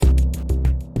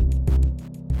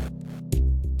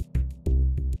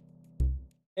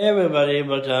Hey everybody,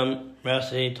 welcome.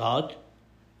 Mercy Talk.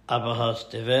 I'm your host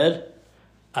David.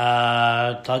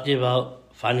 Talking about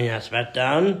finding a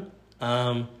SmackDown.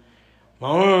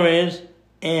 Roman Reigns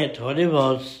and Cody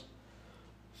Rhodes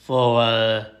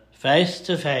for face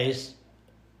to face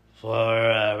for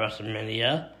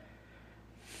WrestleMania.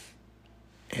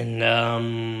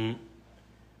 And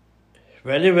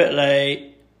Rhea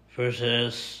Ripley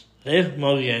versus Liv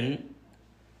Morgan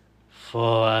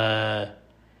for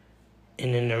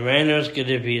and then the winner is going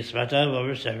to be SmackDown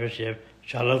Women's Championship,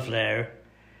 Charlotte Flair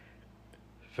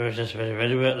versus Rhea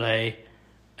Ripley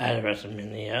at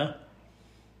WrestleMania.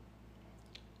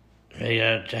 We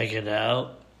gotta check it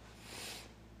out.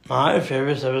 My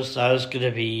favorite superstar is going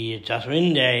to be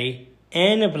Judgment Day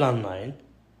and the Bloodline.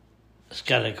 It's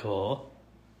kind of cool.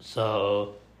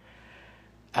 So,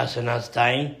 as the next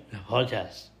time, the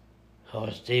podcast.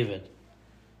 Host David.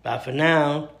 But for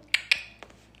now,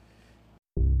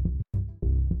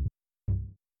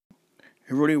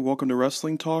 Everybody, welcome to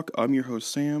Wrestling Talk. I'm your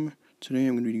host, Sam. Today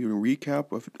I'm going to be doing a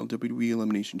recap of WWE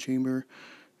Elimination Chamber.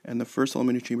 And the first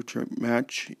Elimination Chamber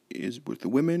match is with the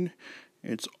women.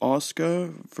 It's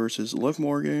Asuka versus Liv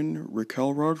Morgan,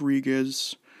 Raquel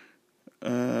Rodriguez,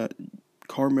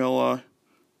 Carmella,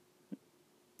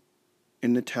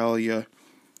 and Natalya.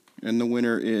 And the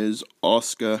winner is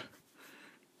Asuka.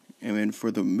 And then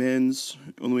for the men's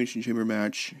Elimination Chamber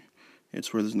match, it's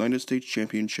for the United States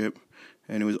Championship.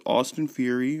 And it was Austin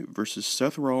Theory versus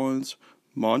Seth Rollins,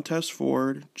 Montez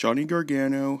Ford, Johnny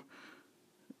Gargano,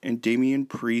 and Damian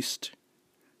Priest,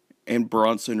 and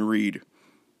Bronson Reed.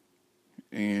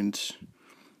 And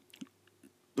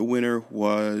the winner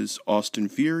was Austin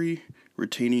Theory,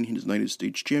 retaining his United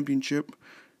States Championship.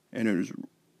 And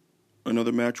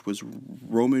another match was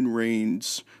Roman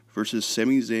Reigns versus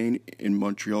Sami Zayn in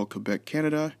Montreal, Quebec,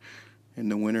 Canada.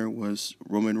 And the winner was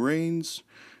Roman Reigns.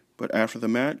 But after the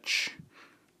match,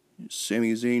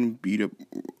 Sami Zayn beat up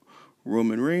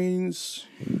Roman Reigns.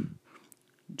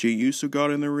 Jey Uso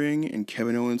got in the ring, and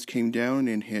Kevin Owens came down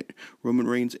and hit Roman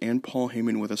Reigns and Paul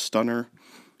Heyman with a stunner.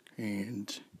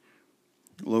 And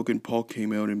Logan Paul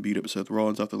came out and beat up Seth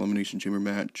Rollins after the Elimination Chamber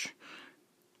match.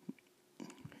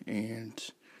 And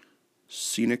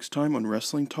see you next time on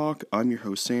Wrestling Talk. I'm your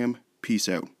host, Sam. Peace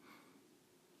out.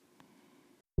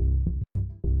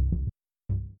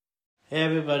 hey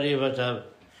everybody, what's up?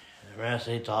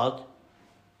 Wrestling Talk.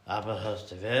 I'm your host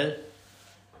David.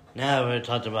 Now we're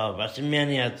talking about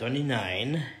WrestleMania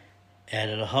 39.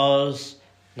 And the host,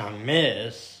 not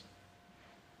Miss,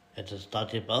 it's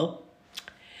talking about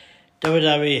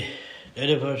WWE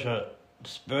Universal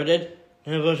Spirited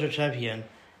Universal Champion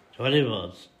Cody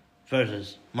Rhodes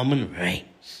versus Roman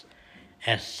Reigns.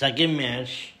 And second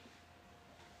match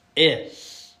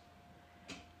is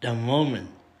the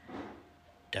moment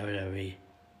WWE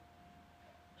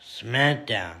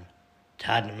SmackDown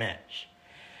title match.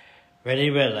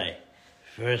 Rhea Ripley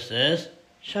versus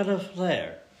Charlotte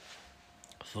Flair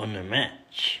for the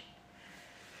match.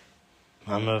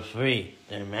 Number 3,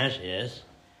 the match is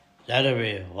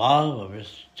WWE Raw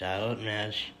vs. Charlotte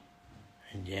match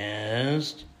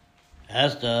against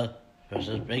Asuka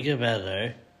versus Baker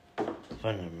Beller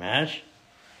for the match.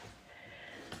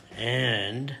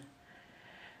 And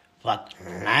Brock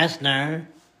Lesnar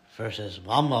versus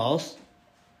Ramos.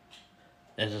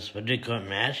 This is a pretty good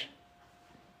match.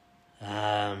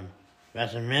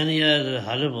 WrestleMania the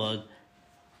Hollywood.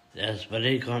 That's a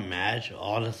pretty good match.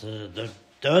 All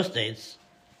those states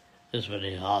is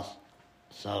really awesome.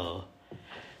 So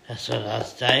that's the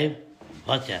last time.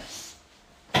 Podcast.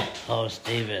 Host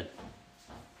David.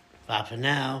 Bye for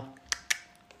now.